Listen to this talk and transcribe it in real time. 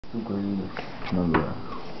Number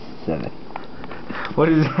 7. What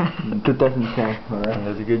is that? 2010. Alright.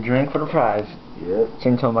 That's a good drink for the prize. Yep.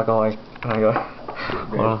 Same time I go.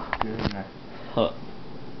 Wow. Huh.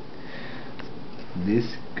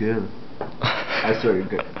 This girl. I saw you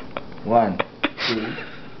good. 1, 2,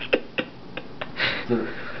 3.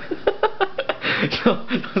 No,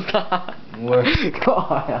 stop. What? Come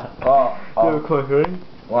on. Oh. Do it quick, ready?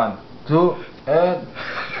 1, 2, and.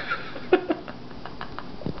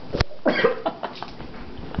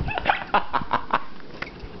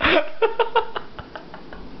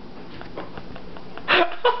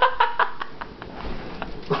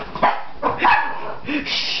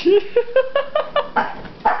 Shit.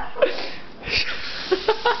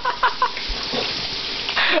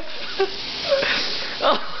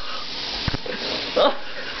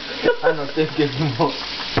 I don't think anymore.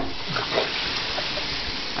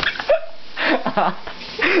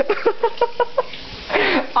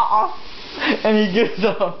 And he gives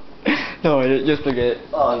up. No, just forget it.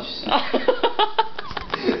 Oh shit.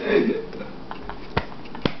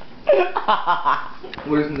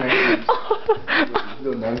 Where's 19?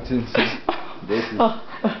 No 19. This is.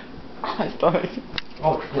 My stomach.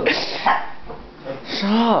 Oh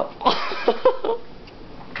Shut up.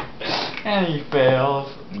 And he fails.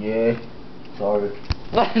 yeah. Sorry.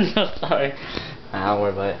 No, sorry. Nah, don't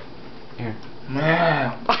worry about it. Here.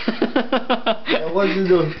 Man. What you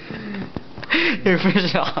doing? Here,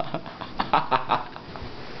 finish off.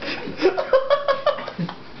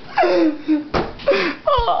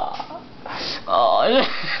 Oh, yeah.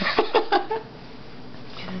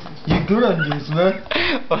 You good on this, man?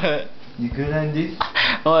 What? You good on this?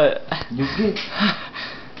 What? You good?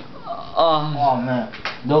 Oh man.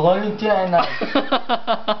 The only thing I know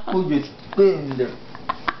who just spit in there.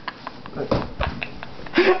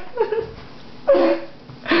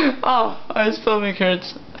 Oh, my stomach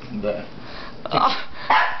hurts. There.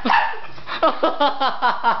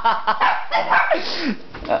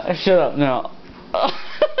 Shut up now.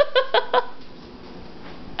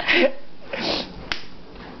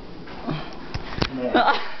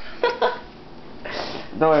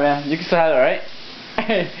 Don't worry, man. You can still have it, alright?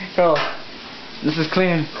 Hey, girl. This is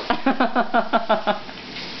clean.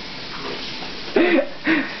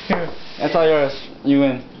 Here, that's all yours. You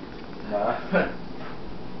win. Nah.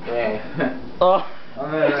 Yeah. Oh. I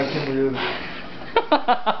mean, I can't believe it.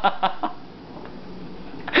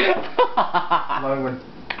 My win.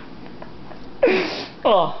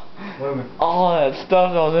 Oh. My win. All that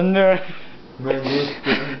stuff that was in there. Man, this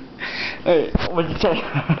thing. Hey, what'd you taste?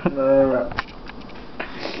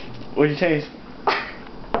 What'd you taste?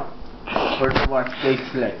 First one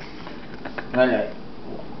tastes like. Yeah.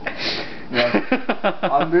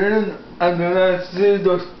 I'm gonna see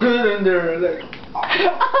those good in there like.